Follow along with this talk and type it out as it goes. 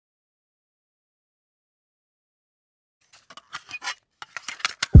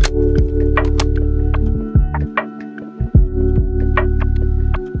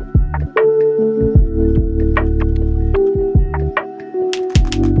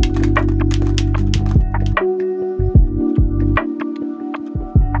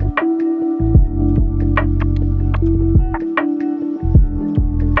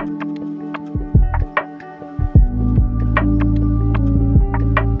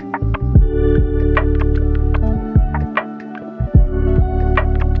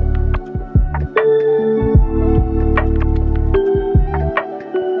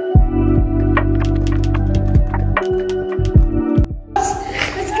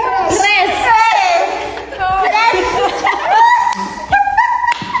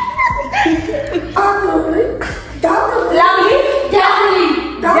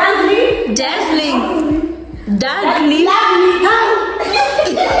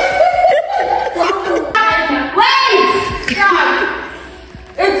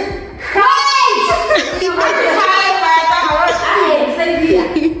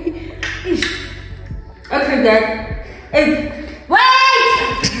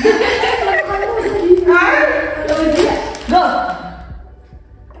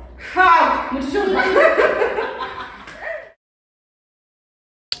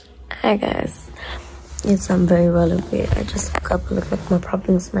Hi guys. Yes, I'm very well aware. I just woke up, look at my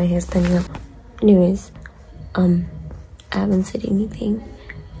problems, my hair standing up. Anyways, I haven't said anything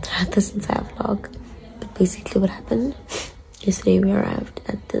throughout this entire vlog. But basically what happened, yesterday we arrived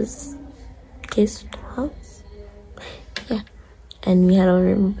at this guest house. Yeah. And we had our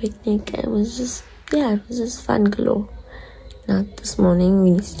room picnic and it was just fun galore. Now this morning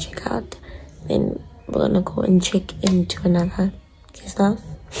we need to check out. Then we're gonna go and check into another guest house.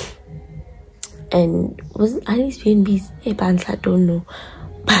 And was it Alice BNB's bands? I don't know.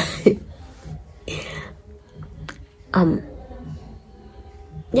 But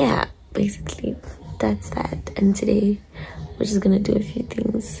yeah, basically that's that. And today we're just gonna do a few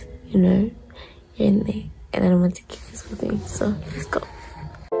things, you know, here and there. And then I'm gonna take you guys with me. So let's go.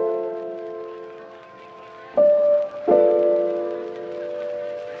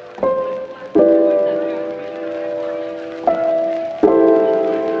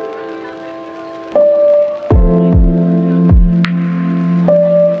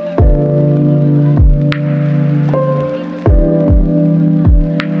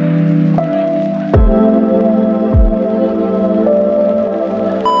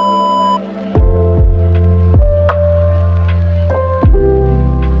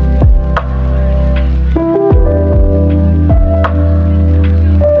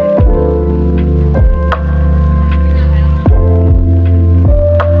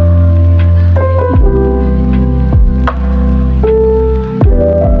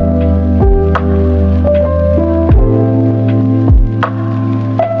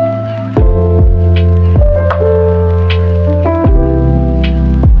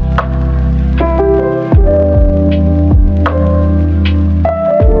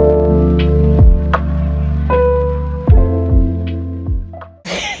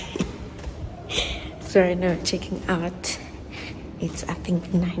 So right now we're checking out. It's I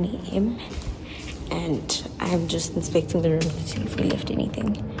think 9 AM and I'm just inspecting the room to see if we left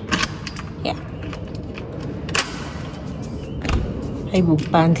anything. Yeah. Hey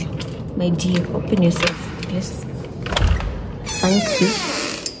Band, my dear, open yourself, please. Thank you.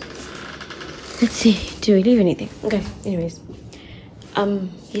 Let's see, do we leave anything? Okay, anyways.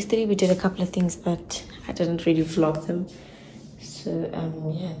 Yesterday we did a couple of things but I didn't really vlog them. So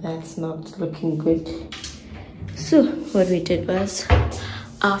yeah, that's not looking good. So what we did was,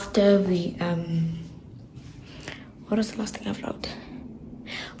 after we what was the last thing I vlogged?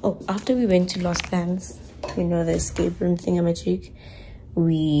 Oh, after we went to Lost Lands, you know, the escape room thingamajig,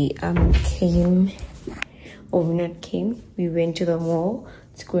 we we went to the mall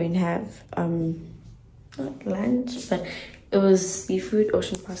to go and have not lunch, but it was seafood,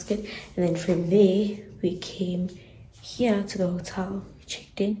 Ocean Basket, and then from there we came here to the hotel. We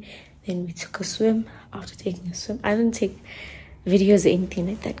checked in, then we took a swim. After taking a swim, I didn't take videos or anything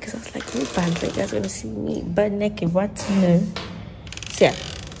like that because I was like, oh, band, you guys are gonna see me butt naked, what? No. So yeah,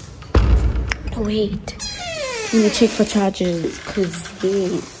 wait, let me check for charges because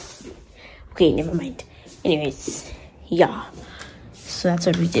yes. Okay, never mind. Anyways, yeah, so that's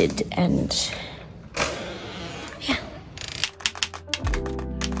what we did. And yeah,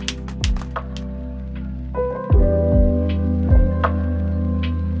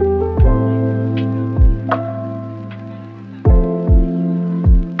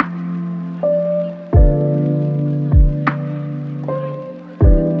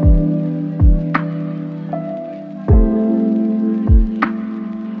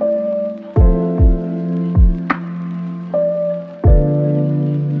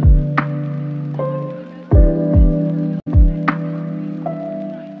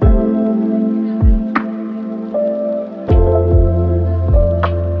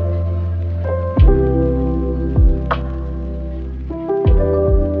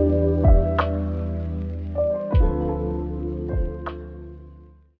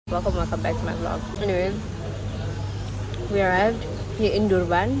 welcome back to my vlog. Anyway, we arrived here in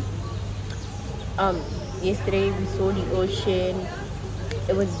Durban. Yesterday we saw the ocean.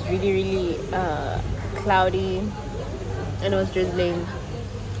 It was really cloudy and it was drizzling,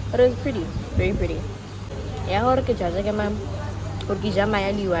 but it was pretty, very pretty. Yeah,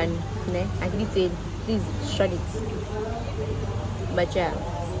 please shut it. But yeah,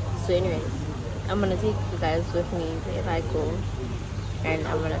 so anyway, I'm gonna take you guys with me if I go. And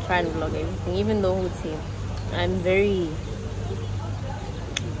I'm gonna try and vlog everything, even though it's here. I'm very,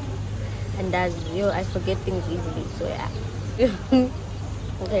 and as you know, I forget things easily, so yeah.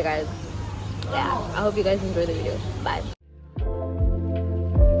 Okay guys, yeah, I hope you guys enjoy the video. Bye.